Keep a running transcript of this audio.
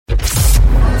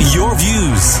Your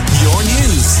views, your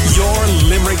news, your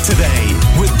Limerick Today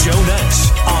with Joe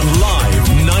Nash on Live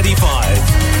 95.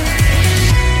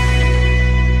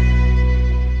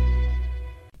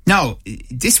 Now,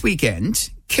 this weekend,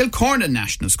 Kilcornan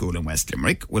National School in West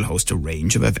Limerick will host a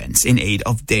range of events in aid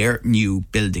of their new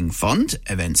building fund.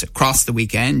 Events across the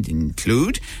weekend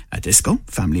include a disco,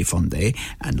 family fun day,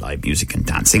 and live music and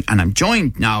dancing. And I'm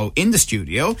joined now in the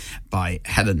studio by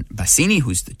Helen Bassini,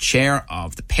 who's the chair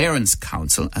of the Parents'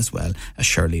 Council, as well as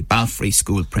Shirley Balfrey,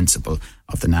 school principal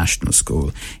of the National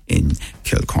School in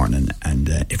Kilcornan. And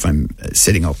if I'm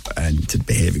sitting up and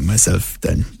behaving myself,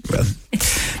 then, well,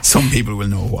 some people will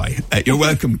know why. You're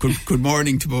welcome. Good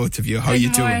morning to both of you. How are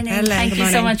you doing? Hello. Thank you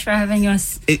so much for having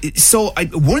us. One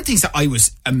of the things that I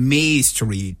was amazed to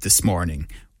read this morning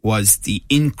was the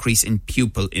increase in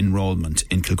pupil enrolment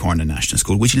in Kilcornan National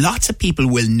School, which lots of people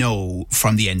will know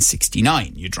from the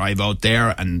N69. You drive out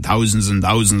there and thousands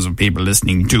of people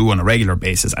listening to on a regular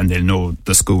basis, and they'll know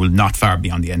the school not far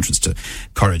beyond the entrance to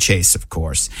Currachase, of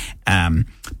course.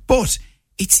 But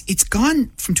it's gone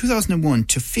from 2001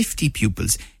 to 50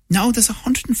 pupils. Now there's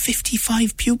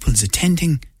 155 pupils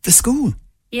attending the school.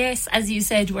 Yes, as you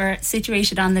said, we're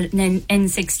situated on the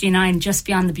N69 just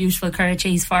beyond the beautiful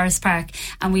Currachase Forest Park,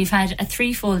 and we've had a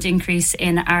threefold increase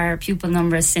in our pupil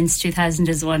numbers since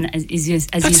 2001. As you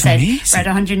said, amazing. We're at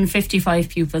 155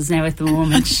 pupils now at the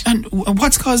moment. And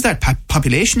what's caused that?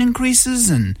 Population increases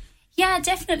and... Yeah,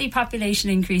 definitely population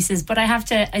increases, but I have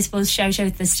to, I suppose, shout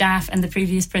out the staff and the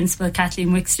previous principal,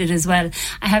 Kathleen Wixted, as well.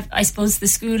 I suppose the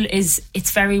school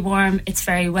it's very warm, it's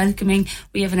very welcoming.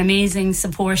 We have an amazing,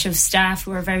 supportive staff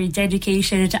who are very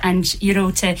dedicated and,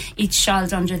 to each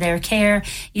child under their care,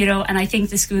 and I think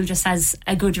the school just has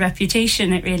a good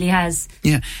reputation. It really has.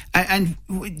 Yeah, and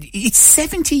it's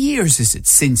 70 years, is it,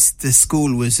 since the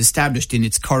school was established in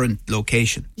its current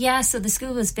location? Yeah, so the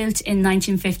school was built in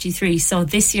 1953, so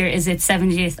this year is its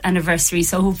 70th anniversary,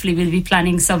 so hopefully we'll be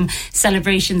planning some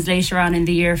celebrations later on in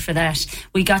the year for that.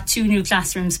 We got 2 new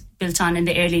classrooms built on in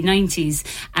the early 90s,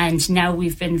 and now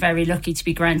we've been very lucky to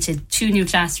be granted 2 new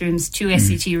classrooms, 2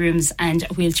 SCT rooms, and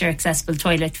a wheelchair accessible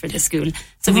toilet for the school.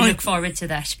 So we look forward to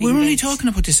that. We were only talking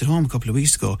about this at home a couple of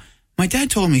weeks ago. My dad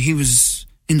told me he was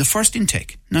in the first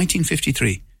intake,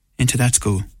 1953, into that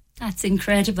school. That's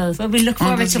incredible. Well, we look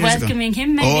forward to welcoming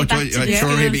him maybe back to the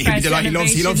sure, he'll be delighted.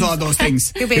 He loves all those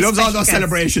things. He loves all those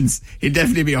celebrations. He'll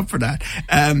definitely be up for that.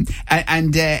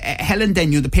 Helen, then,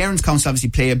 the Parents' Council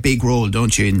obviously play a big role,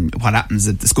 don't you, in what happens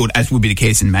at the school, as would be the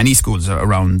case in many schools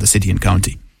around the city and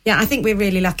county. Yeah, I think we're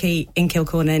really lucky in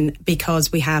Kilcornan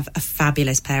because we have a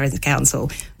fabulous Parents'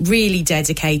 Council, really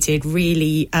dedicated,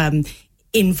 really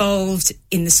involved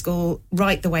in the school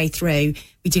right the way through.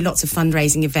 We do lots of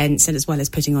fundraising events, and as well as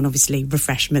putting on obviously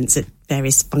refreshments at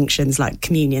various functions like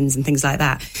communions and things like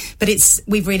that. But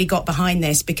we've really got behind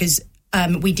this because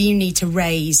we do need to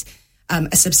raise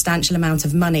a substantial amount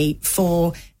of money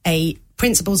for a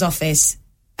principal's office,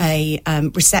 a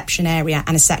reception area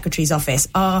and a secretary's office.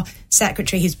 Our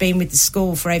secretary, who's been with the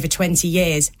school for over 20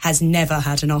 years, has never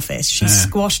had an office. She's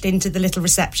squashed into the little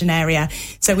reception area.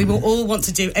 So we will all want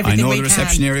to do everything we can. I know the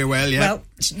reception area well, yeah.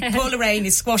 Well, Paul Lorraine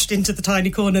is squashed into the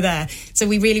tiny corner there. So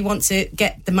we really want to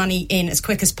get the money in as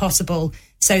quick as possible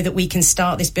so that we can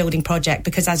start this building project,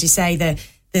 because, as you say,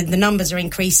 the numbers are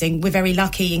increasing. We're very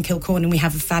lucky in Kilcornan. We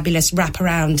have a fabulous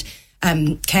wraparound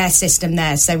care system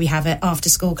there, so we have an after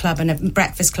school club and a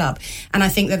breakfast club, and I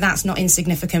think that's not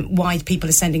insignificant why people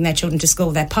are sending their children to school.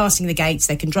 They're passing the gates,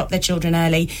 they can drop their children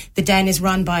early. The den is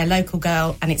run by a local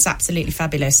girl, and it's absolutely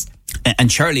fabulous.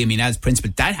 And Shirley, I mean, as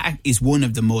principal, that is one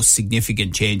of the most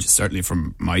significant changes, certainly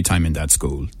from my time in that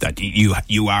school, that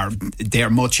you are there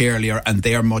much earlier and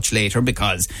there much later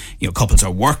because, couples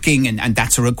are working, and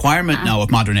that's a requirement now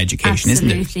of modern education, isn't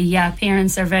it? Absolutely, yeah.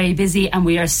 Parents are very busy, and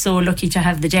we are so lucky to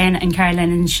have the den, and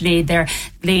Caroline and Sinead,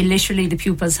 the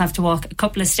pupils have to walk a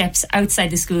couple of steps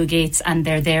outside the school gates and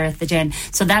they're there at the den.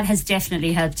 So that has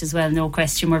definitely helped as well, no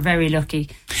question. We're very lucky.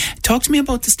 Talk to me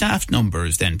about the staff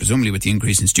numbers then. Presumably with the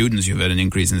increase in students, you've had an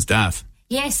increase in staff.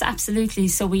 Yes, absolutely.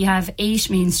 So we have 8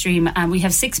 mainstream, and we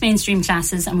have 6 mainstream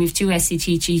classes, and we have 2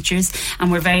 SCT teachers,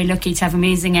 and we're very lucky to have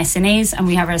amazing SNAs, and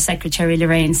we have our secretary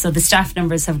Lorraine. So the staff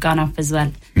numbers have gone up as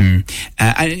well.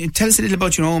 Tell us a little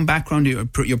about your own background.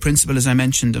 Your principal, as I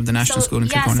mentioned, of the National School in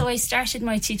Kilcornan. Yeah, so I started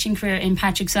my teaching career in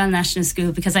Patrickswell National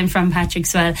School because I'm from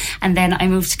Patrickswell, and then I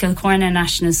moved to Kilcornan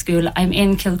National School. I'm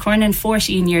in Kilcornan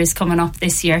 14 years coming up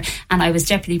this year, and I was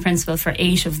deputy principal for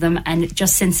 8 of them, and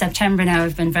just since September now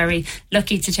I've been very lucky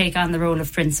lucky to take on the role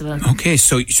of principal. Okay,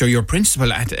 so you're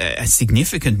principal at a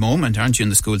significant moment, aren't you, in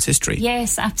the school's history?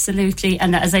 Yes, absolutely.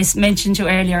 And as I mentioned to you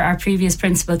earlier, our previous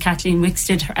principal, Kathleen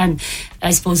Wickstead, and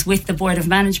I suppose with the Board of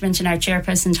Management and our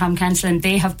chairperson, Tom Cantlin,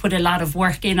 they have put a lot of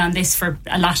work in on this for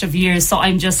a lot of years. So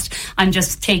I'm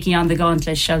just taking on the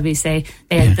gauntlet, shall we say.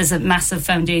 There's a massive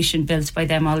foundation built by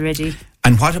them already.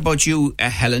 And what about you,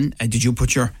 Helen? Did you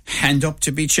put your hand up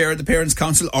to be chair of the Parents'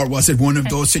 Council, or was it one of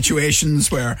those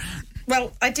situations where...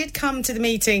 Well, I did come to the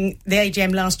meeting, the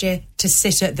AGM last year, to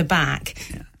sit at the back.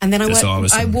 Yeah. And then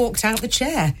I walked out the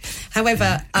chair.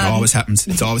 However... it always happens.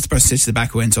 It's always the person who sits at the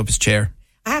back who ends up as chair.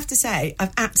 I have to say,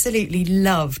 I've absolutely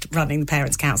loved running the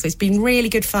Parents' Council. It's been really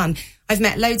good fun. I've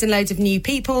met loads and loads of new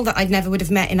people that I never would have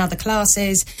met in other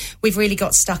classes. We've really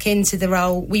got stuck into the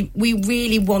role. We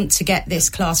really want to get this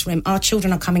classroom. Our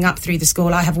children are coming up through the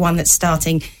school. I have one that's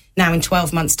starting now in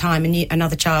 12 months' time, and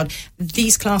another child.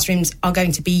 These classrooms are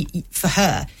going to be for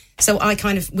her. So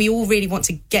we all really want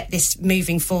to get this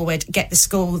moving forward, get the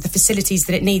school, the facilities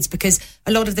that it needs, because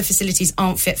a lot of the facilities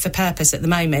aren't fit for purpose at the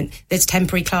moment. There's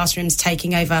temporary classrooms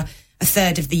taking over a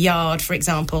third of the yard, for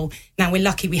example. Now, we're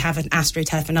lucky we have an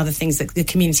AstroTurf and other things that the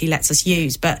community lets us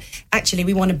use, but actually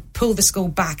we want to pull the school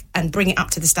back and bring it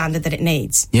up to the standard that it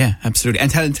needs. Yeah, absolutely.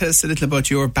 And Helen, tell us a little about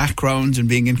your background and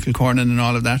being in Kilcornan and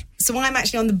all of that. So I'm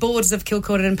actually on the boards of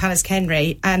Kilcornan and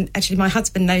Pallaskenry, and actually my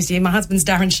husband knows you. My husband's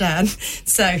Darren Shan,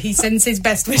 so he sends his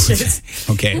best wishes.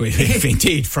 Okay,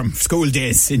 indeed, from school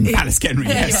days in Pallaskenry,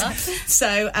 yes.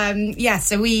 So,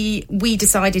 so we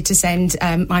decided to send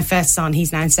my first son,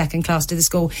 he's now in second class, to the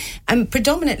school, and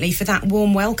predominantly for that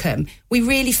warm welcome. We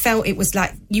really felt it was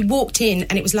like you walked in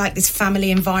and it was like this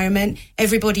family environment.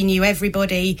 Everybody knew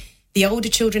everybody. The older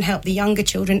children helped the younger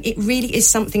children. It really is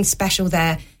something special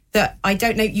there that I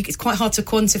don't know, it's quite hard to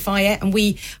quantify it, and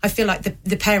I feel like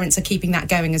the parents are keeping that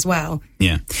going as well.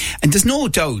 Yeah, and there's no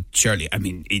doubt, Shirley, I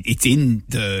mean, it's in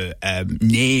the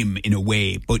name in a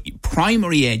way, but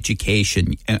primary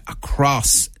education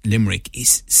across Limerick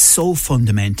is so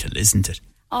fundamental, isn't it?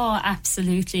 Oh,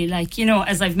 absolutely. Like, you know,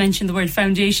 as I've mentioned the word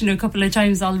foundation a couple of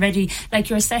times already, like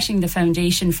you're setting the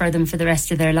foundation for them for the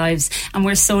rest of their lives. And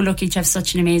we're so lucky to have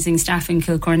such an amazing staff in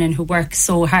Kilcornan who work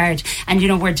so hard. And, you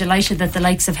know, we're delighted that the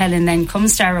likes of Helen then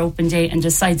comes to our open day and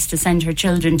decides to send her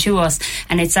children to us.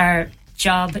 And it's our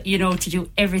job, you know, to do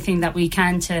everything that we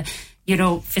can to, you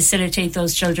know, facilitate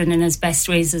those children in as best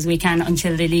ways as we can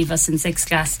until they leave us in sixth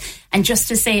class. And just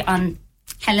to say on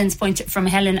Helen's point, from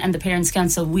Helen and the Parents'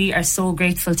 Council, we are so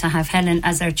grateful to have Helen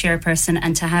as our chairperson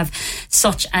and to have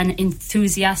such an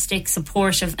enthusiastic,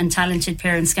 supportive and talented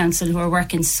Parents' Council who are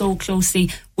working so closely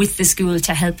with the school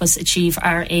to help us achieve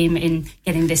our aim in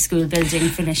getting this school building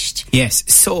finished. Yes,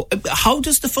 so how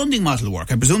does the funding model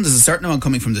work? I presume there's a certain amount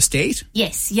coming from the state?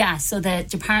 Yes, yeah, so the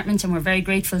department, and we're very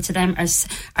grateful to them,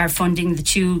 are funding the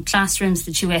 2 classrooms,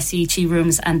 the 2 SET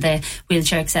rooms and the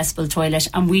wheelchair accessible toilet.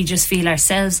 And we just feel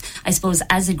ourselves, I suppose,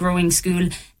 as a growing school,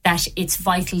 that it's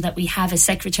vital that we have a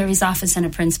secretary's office and a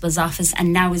principal's office,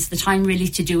 and now is the time really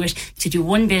to do it, to do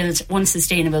one build, one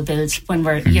sustainable build when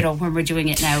we're when we're doing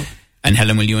it now. And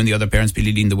Helen, will you and the other parents be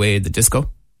leading the way at the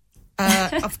disco?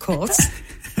 Of course.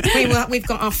 We've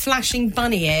got our flashing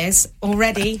bunny ears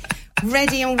already,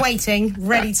 ready and waiting,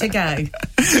 ready to go.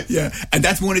 Yeah, and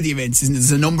that's one of the events, isn't it?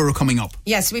 There's a number coming up.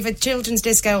 Yes, we've a children's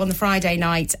disco on the Friday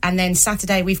night, and then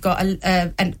Saturday we've got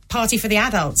a party for the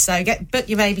adults. So book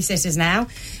your babysitters now.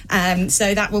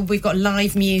 We've got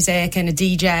live music and a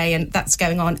DJ, and that's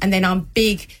going on. And then our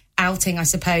big outing, I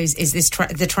suppose, is this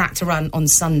the tractor run on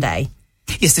Sunday.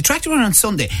 Yes, the tractor run on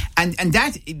Sunday, and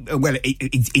that, well,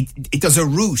 it does a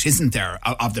route, isn't there,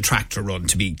 of the tractor run,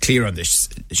 to be clear on this,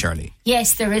 Shirley?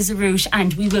 Yes, there is a route,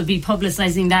 and we will be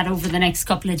publicising that over the next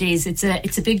couple of days. It's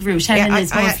a big route. Helen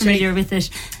is more familiar with it.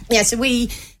 Yeah, so the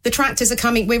tractors are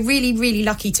coming. We're really, really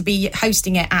lucky to be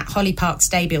hosting it at Holly Park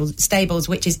Stables,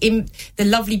 which is in the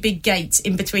lovely big gates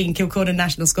in between Kilcornan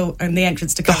National School and the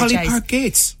entrance to College. The Holly Park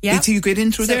gates? Yeah. Until you get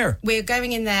in through there? We're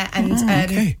going in there and...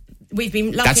 okay. We've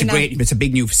been lucky it's a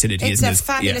big new facility, isn't it? It's a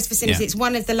fabulous facility. Yeah. It's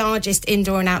one of the largest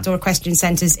indoor and outdoor equestrian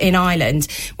centres in Ireland,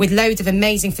 with loads of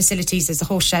amazing facilities. There's a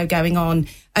horse show going on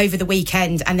over the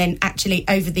weekend, and then actually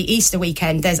over the Easter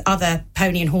weekend there's other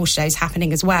pony and horse shows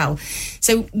happening as well.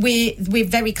 So we're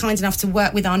very kind enough to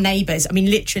work with our neighbours. I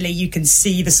mean, literally you can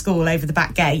see the school over the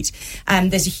back gate.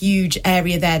 There's a huge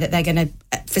area there that they're going to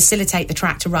facilitate the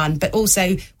tractor run, but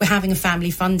also we're having a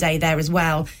family fun day there as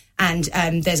well.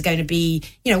 And there's going to be,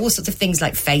 all sorts of things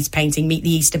like face painting, Meet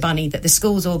the Easter Bunny, that the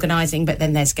school's organising. But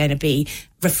then there's going to be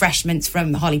refreshments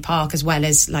from Holly Park, as well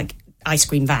as like ice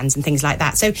cream vans and things like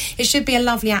that. So it should be a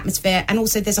lovely atmosphere. And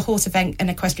also there's a horse event and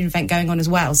equestrian event going on as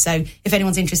well. So if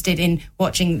anyone's interested in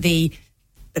watching the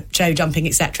show jumping,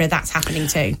 etc., that's happening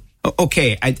too.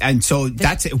 Okay, and so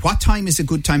that's what time is a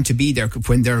good time to be there?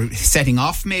 When they're setting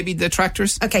off, maybe the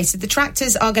tractors? Okay, so the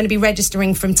tractors are going to be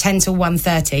registering from 10 till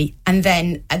 1:30, and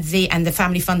then the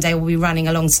Family Fun Day will be running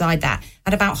alongside that.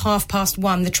 At about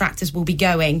 1:30, the tractors will be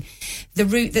going. The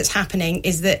route that's happening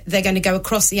is that they're going to go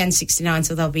across the N69,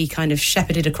 so they'll be kind of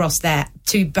shepherded across there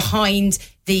to behind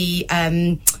the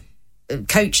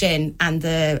coach in and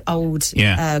the old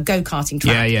go-karting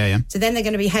track. Yeah. So then they're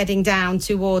going to be heading down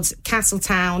towards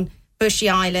Castletown, Bushy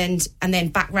Island, and then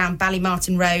back round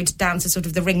Ballymartin Road down to sort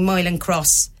of the Ringmoylan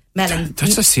Cross.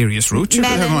 That's a serious route you're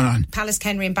going on. Palace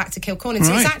Kenry and back to Kilcornan.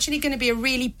 So it's actually going to be a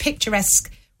really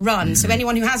picturesque run. So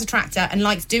anyone who has a tractor and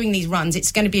likes doing these runs,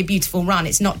 it's going to be a beautiful run.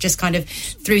 It's not just kind of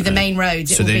through the main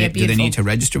roads. So do they need to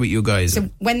register with you guys? So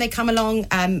when they come along,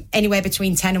 anywhere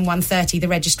between 10 and 1:30, the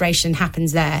registration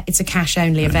happens there. It's a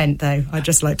cash-only event, though, I'd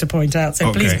just like to point out.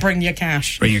 So please bring your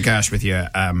cash. Bring your cash with you.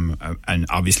 And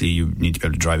obviously you need to be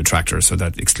able to drive a tractor, so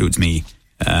that excludes me.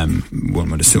 One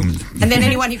would assume. And then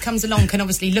anyone who comes along can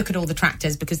obviously look at all the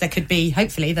tractors, because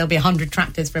hopefully there'll be 100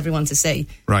 tractors for everyone to see.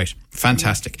 Right,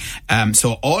 fantastic.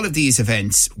 So all of these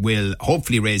events will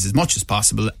hopefully raise as much as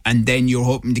possible, and then you're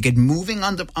hoping to get moving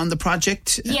on the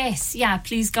project? Yes,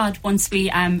 please God, once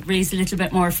we raise a little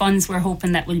bit more funds, we're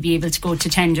hoping that we'll be able to go to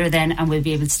tender then, and we'll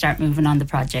be able to start moving on the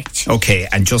project. Okay,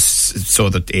 and just so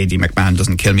that AD McMahon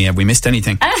doesn't kill me, have we missed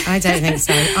anything? I don't think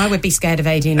so. I would be scared of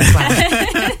Adrian as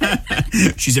well.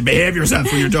 She said, behave yourself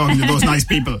when you're talking to those nice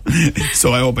people.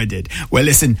 So I hope I did. Well,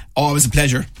 listen, always a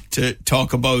pleasure to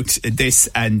talk about this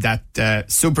and that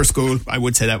super school. I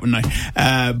would say that, wouldn't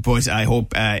I? But I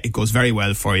hope it goes very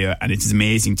well for you, and it is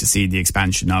amazing to see the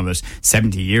expansion of it.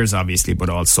 70 years, obviously, but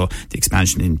also the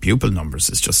expansion in pupil numbers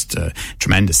is just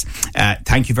tremendous.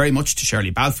 Thank you very much to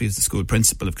Shirley Balfoy, who's the school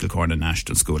principal of Kilcornan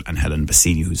National School, and Helen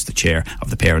Bassini, who's the chair of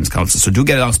the Parents' Council. So do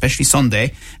get along, especially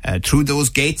Sunday, through those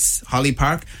gates, Holly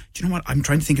Park. Do you know what? I'm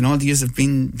trying to think in all the years I've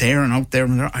been there and out there,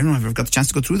 and I don't know if I've got the chance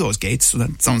to go through those gates, so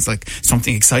that sounds like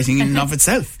something exciting in and of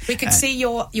itself. We could see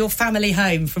your family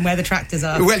home from where the tractors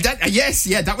are. Well,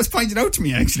 that was pointed out to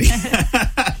me, actually.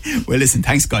 Well, listen,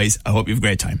 thanks, guys. I hope you have a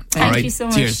great time. Thank you so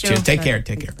much, Cheers. Joe. Cheers. Take care.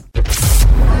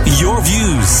 Your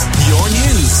views, your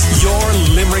news, your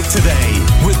Limerick Today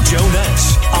with Joe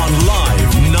Nash on